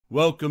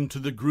Welcome to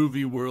the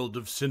groovy world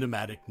of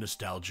cinematic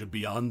nostalgia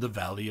beyond the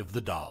Valley of the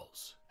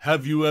Dolls.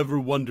 Have you ever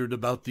wondered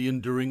about the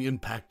enduring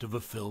impact of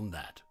a film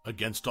that,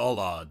 against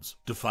all odds,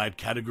 defied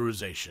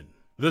categorization?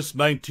 This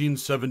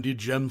 1970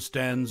 gem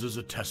stands as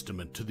a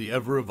testament to the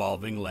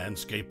ever-evolving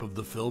landscape of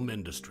the film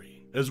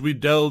industry. As we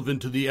delve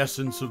into the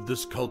essence of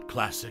this cult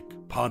classic,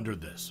 ponder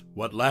this: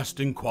 what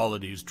lasting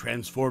qualities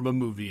transform a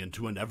movie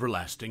into an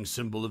everlasting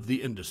symbol of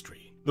the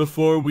industry?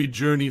 Before we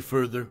journey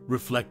further,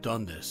 reflect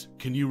on this.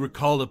 Can you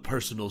recall a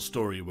personal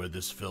story where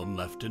this film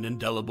left an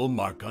indelible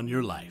mark on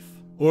your life?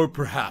 Or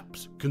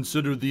perhaps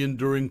consider the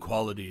enduring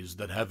qualities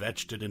that have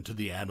etched it into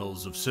the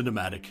annals of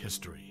cinematic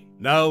history.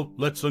 Now,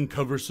 let's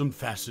uncover some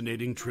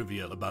fascinating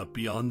trivia about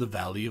Beyond the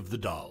Valley of the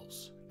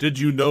Dolls. Did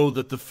you know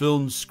that the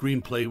film's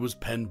screenplay was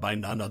penned by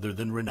none other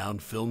than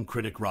renowned film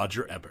critic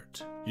Roger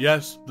Ebert?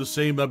 Yes, the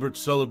same Ebert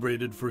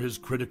celebrated for his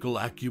critical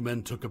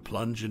acumen took a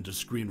plunge into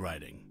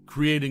screenwriting,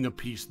 creating a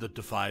piece that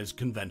defies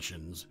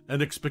conventions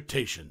and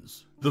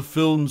expectations. The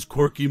film's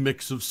quirky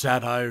mix of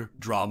satire,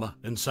 drama,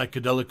 and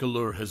psychedelic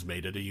allure has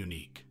made it a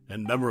unique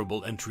and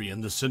memorable entry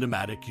in the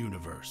cinematic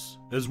universe.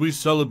 As we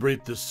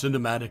celebrate this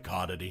cinematic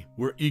oddity,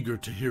 we're eager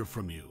to hear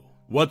from you.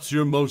 What's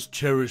your most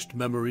cherished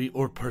memory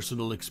or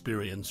personal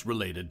experience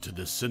related to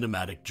this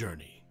cinematic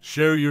journey?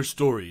 Share your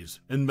stories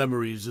and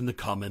memories in the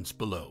comments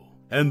below.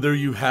 And there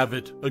you have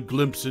it, a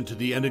glimpse into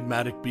the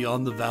enigmatic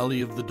Beyond the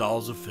Valley of the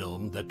Dolls, a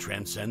film that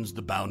transcends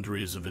the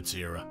boundaries of its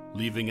era,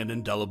 leaving an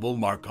indelible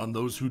mark on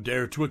those who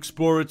dare to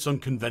explore its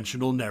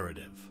unconventional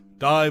narrative.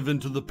 Dive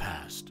into the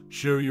past,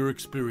 share your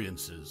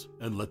experiences,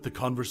 and let the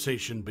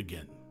conversation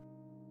begin.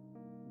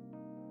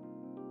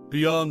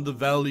 Beyond the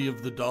Valley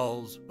of the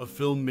Dolls, a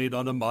film made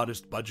on a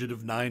modest budget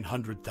of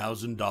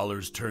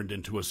 $900,000 turned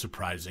into a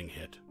surprising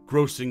hit,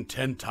 grossing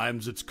 10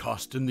 times its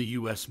cost in the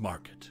U.S.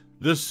 market.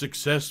 This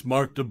success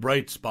marked a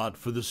bright spot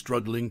for the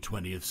struggling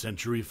 20th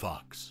Century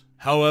Fox.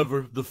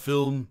 However, the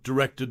film,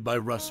 directed by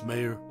Russ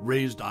Meyer,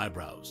 raised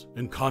eyebrows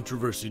and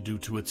controversy due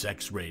to its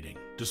X rating.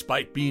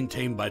 Despite being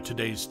tame by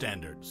today's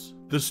standards,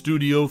 the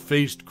studio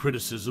faced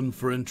criticism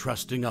for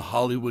entrusting a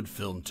Hollywood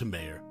film to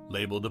Meyer,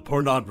 labeled a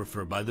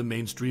pornographer by the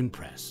mainstream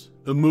press.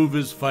 The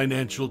movie's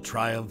financial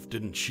triumph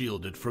didn't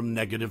shield it from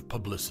negative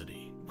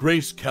publicity.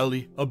 Grace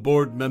Kelly, a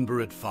board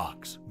member at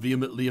Fox,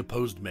 vehemently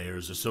opposed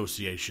Meyer's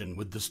association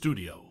with the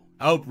studio.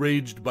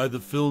 Outraged by the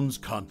film's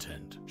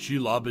content, she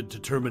lobbied to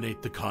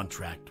terminate the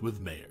contract with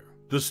Meyer.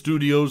 The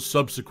studio's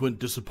subsequent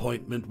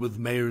disappointment with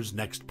Meyer's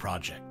next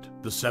project,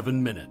 The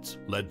 7 Minutes,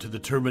 led to the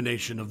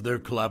termination of their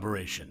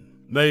collaboration.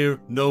 Meyer,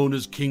 known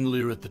as King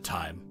Lear at the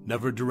time,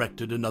 never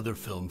directed another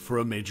film for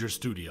a major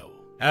studio.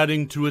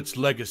 Adding to its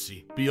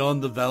legacy,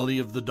 Beyond the Valley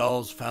of the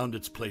Dolls found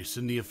its place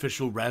in the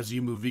official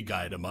Razzie Movie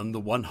Guide among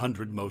the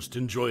 100 most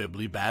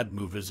enjoyably bad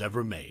movies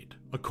ever made,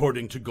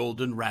 according to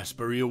Golden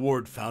Raspberry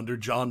Award founder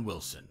John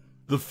Wilson.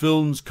 The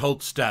film's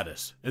cult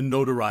status and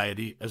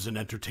notoriety as an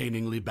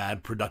entertainingly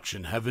bad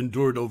production have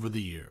endured over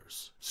the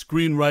years.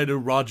 Screenwriter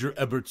Roger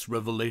Ebert's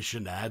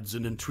revelation adds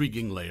an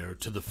intriguing layer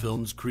to the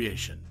film's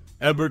creation.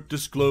 Ebert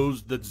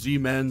disclosed that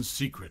Z-Man's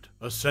secret,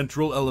 a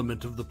central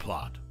element of the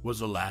plot,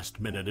 was a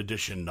last-minute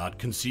addition not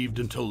conceived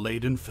until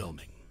late in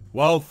filming.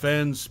 While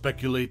fans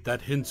speculate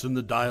that hints in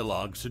the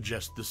dialogue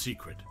suggest the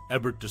secret,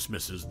 Ebert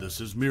dismisses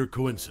this as mere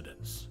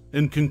coincidence.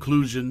 In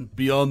conclusion,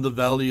 Beyond the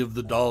Valley of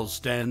the Dolls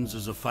stands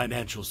as a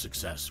financial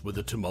success with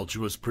a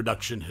tumultuous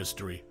production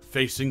history,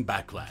 facing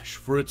backlash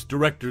for its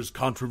director's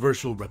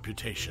controversial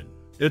reputation.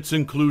 Its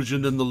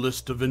inclusion in the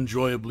list of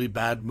enjoyably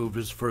bad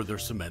movies further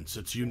cements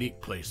its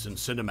unique place in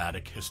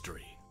cinematic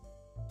history.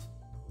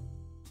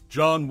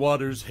 John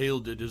Waters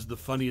hailed it as the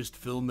funniest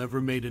film ever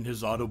made in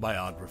his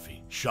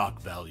autobiography, Shock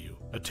Value,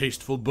 a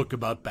tasteful book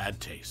about bad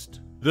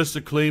taste. This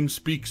acclaim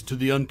speaks to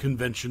the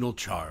unconventional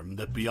charm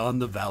that Beyond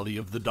the Valley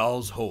of the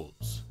Dolls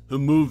holds. The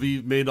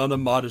movie, made on a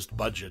modest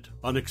budget,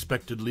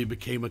 unexpectedly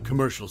became a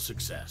commercial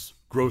success,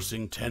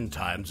 grossing 10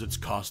 times its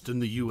cost in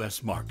the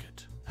U.S.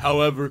 market.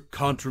 However,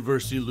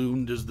 controversy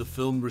loomed as the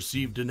film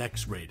received an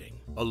X rating,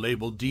 a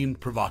label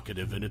deemed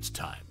provocative in its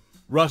time.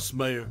 Russ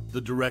Meyer, the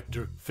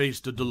director,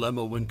 faced a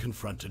dilemma when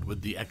confronted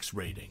with the X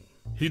rating.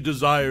 He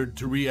desired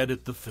to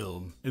re-edit the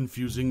film,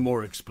 infusing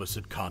more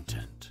explicit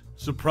content.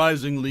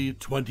 Surprisingly,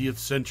 20th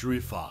Century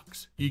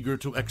Fox, eager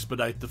to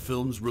expedite the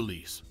film's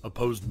release,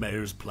 opposed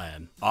Meyer's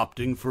plan,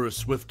 opting for a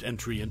swift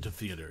entry into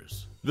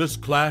theaters. This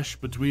clash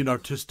between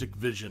artistic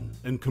vision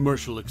and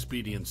commercial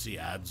expediency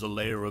adds a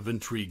layer of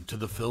intrigue to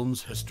the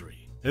film's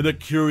history. In a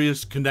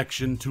curious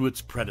connection to its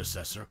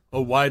predecessor,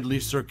 a widely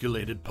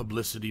circulated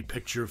publicity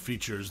picture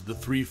features the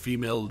 3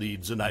 female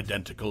leads in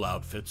identical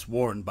outfits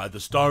worn by the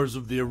stars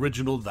of the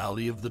original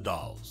Valley of the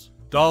Dolls.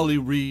 Dolly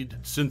Reed,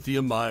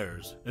 Cynthia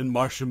Myers, and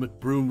Marcia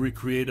McBroom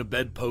recreate a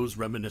bed pose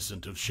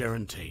reminiscent of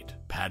Sharon Tate,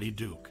 Patty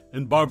Duke,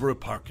 and Barbara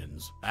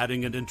Parkins,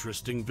 adding an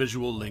interesting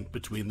visual link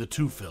between the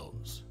two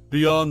films.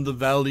 Beyond the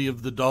Valley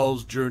of the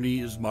Dolls' journey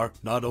is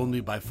marked not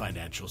only by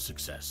financial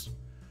success,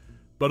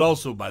 but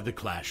also by the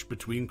clash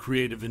between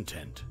creative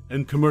intent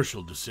and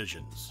commercial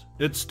decisions.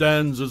 It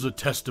stands as a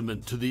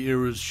testament to the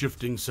era's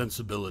shifting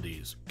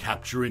sensibilities,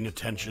 capturing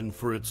attention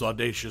for its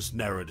audacious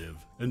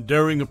narrative and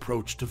daring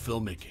approach to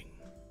filmmaking.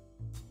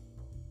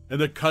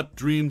 In a cut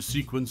dream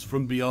sequence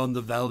from Beyond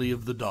the Valley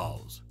of the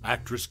Dolls,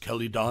 actress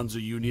Kelly dons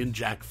a Union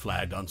Jack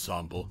flag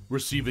ensemble,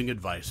 receiving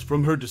advice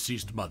from her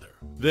deceased mother.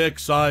 The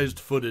excised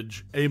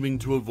footage, aiming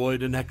to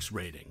avoid an X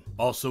rating,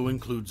 also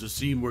includes a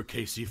scene where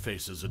Casey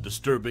faces a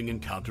disturbing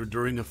encounter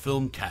during a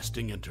film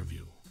casting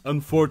interview.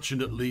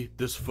 Unfortunately,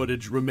 this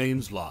footage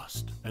remains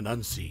lost and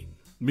unseen.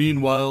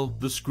 Meanwhile,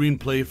 the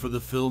screenplay for the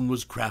film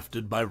was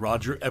crafted by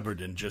Roger Ebert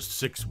in just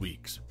 6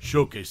 weeks,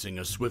 showcasing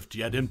a swift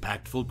yet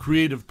impactful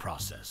creative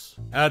process.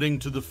 Adding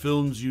to the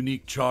film's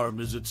unique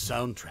charm is its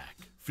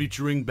soundtrack,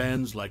 featuring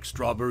bands like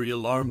Strawberry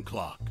Alarm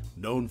Clock,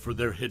 known for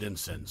their hit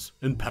Incense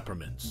and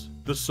Peppermints.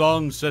 The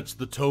song sets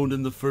the tone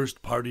in the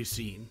first party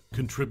scene,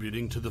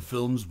 contributing to the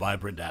film's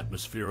vibrant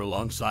atmosphere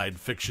alongside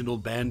fictional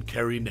band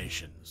Carrie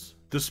Nations.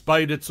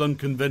 Despite its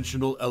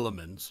unconventional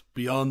elements,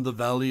 Beyond the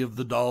Valley of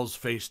the Dolls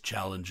faced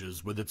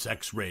challenges with its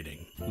X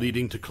rating,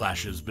 leading to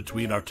clashes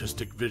between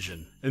artistic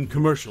vision and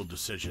commercial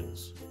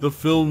decisions. The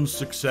film's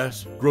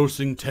success,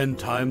 grossing 10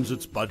 times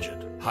its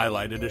budget,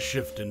 highlighted a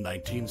shift in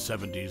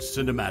 1970s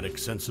cinematic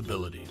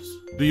sensibilities.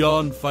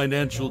 Beyond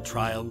financial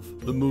triumph,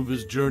 the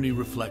movie's journey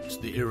reflects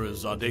the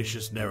era's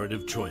audacious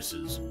narrative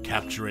choices,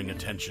 capturing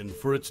attention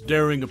for its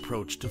daring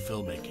approach to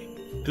filmmaking.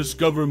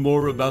 Discover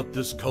more about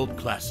this cult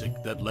classic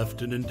that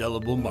left an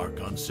indelible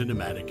mark on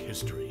cinematic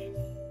history.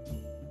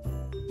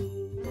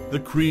 The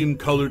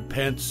cream-colored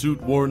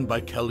pantsuit worn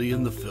by Kelly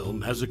in the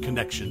film has a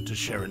connection to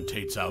Sharon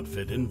Tate's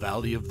outfit in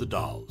Valley of the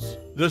Dolls.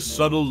 This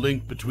subtle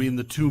link between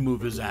the two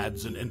movies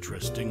adds an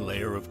interesting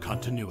layer of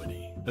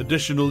continuity.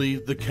 Additionally,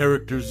 the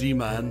character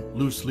Z-Man,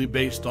 loosely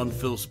based on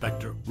Phil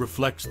Spector,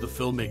 reflects the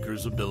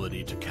filmmaker's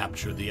ability to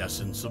capture the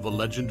essence of a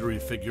legendary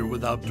figure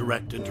without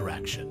direct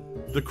interaction.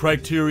 The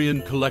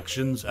Criterion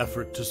Collection's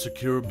effort to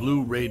secure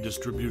Blu-ray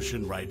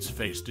distribution rights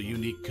faced a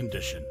unique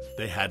condition.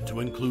 They had to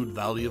include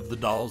Valley of the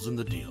Dolls in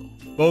the deal.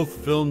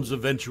 Both films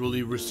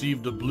eventually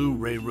received a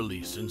Blu-ray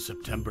release in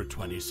September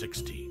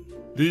 2016.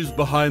 These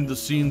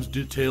behind-the-scenes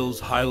details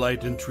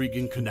highlight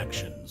intriguing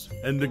connections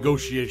and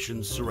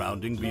negotiations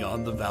surrounding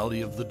Beyond the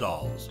Valley of the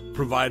Dolls,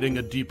 providing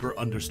a deeper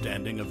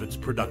understanding of its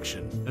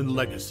production and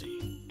legacy.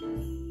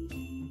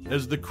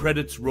 As the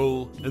credits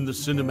roll and the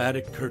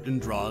cinematic curtain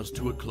draws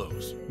to a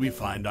close, we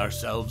find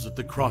ourselves at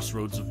the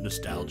crossroads of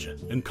nostalgia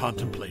and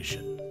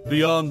contemplation.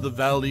 Beyond the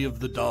Valley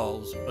of the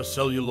Dolls, a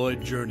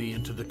celluloid journey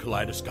into the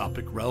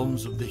kaleidoscopic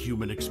realms of the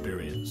human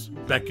experience,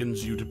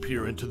 beckons you to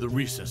peer into the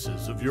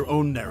recesses of your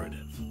own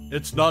narrative.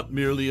 It's not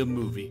merely a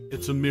movie,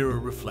 it's a mirror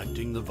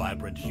reflecting the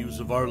vibrant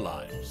hues of our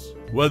lives.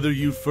 Whether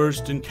you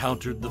first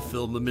encountered the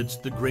film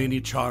amidst the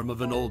grainy charm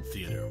of an old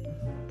theater,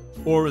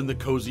 or in the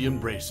cozy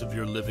embrace of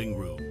your living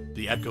room,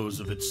 the echoes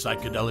of its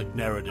psychedelic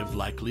narrative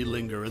likely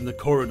linger in the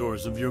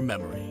corridors of your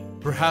memory.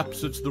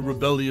 Perhaps it's the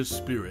rebellious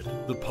spirit,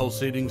 the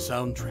pulsating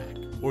soundtrack,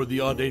 or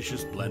the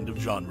audacious blend of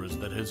genres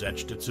that has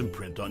etched its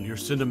imprint on your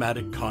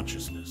cinematic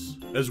consciousness.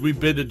 As we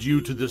bid adieu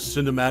to this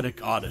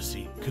cinematic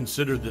odyssey,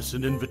 consider this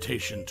an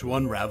invitation to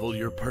unravel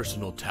your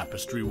personal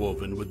tapestry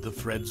woven with the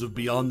threads of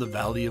Beyond the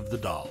Valley of the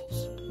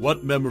Dolls.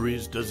 What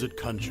memories does it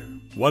conjure?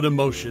 What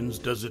emotions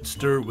does it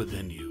stir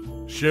within you?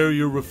 Share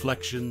your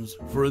reflections,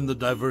 for in the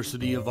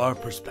diversity of our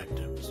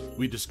perspectives,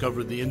 we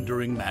discover the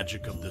enduring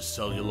magic of this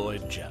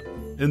celluloid gem.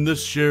 In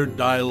this shared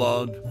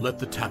dialogue, let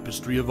the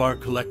tapestry of our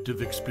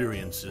collective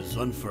experiences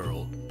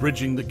unfurl,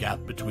 bridging the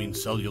gap between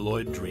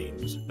celluloid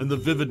dreams and the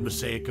vivid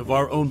mosaic of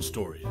our own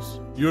stories.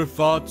 Your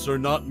thoughts are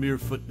not mere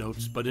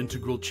footnotes, but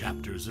integral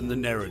chapters in the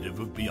narrative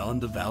of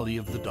Beyond the Valley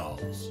of the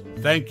Dolls.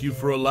 Thank you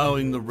for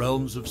allowing the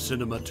realms of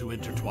cinema to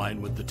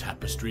intertwine with the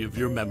tapestry of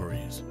your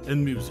memories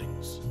and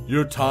musings.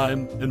 Your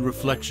time and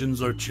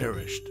reflections are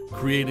cherished,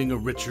 creating a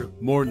richer,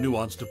 more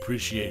nuanced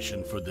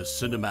appreciation for this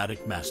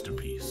cinematic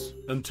masterpiece.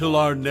 Until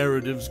our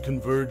narratives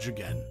converge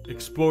again,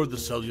 explore the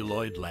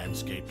celluloid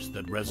landscapes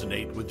that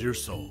resonate with your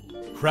soul.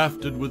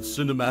 Crafted with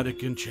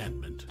cinematic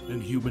enchantment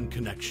and human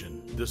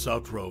connection, this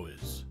outro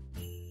is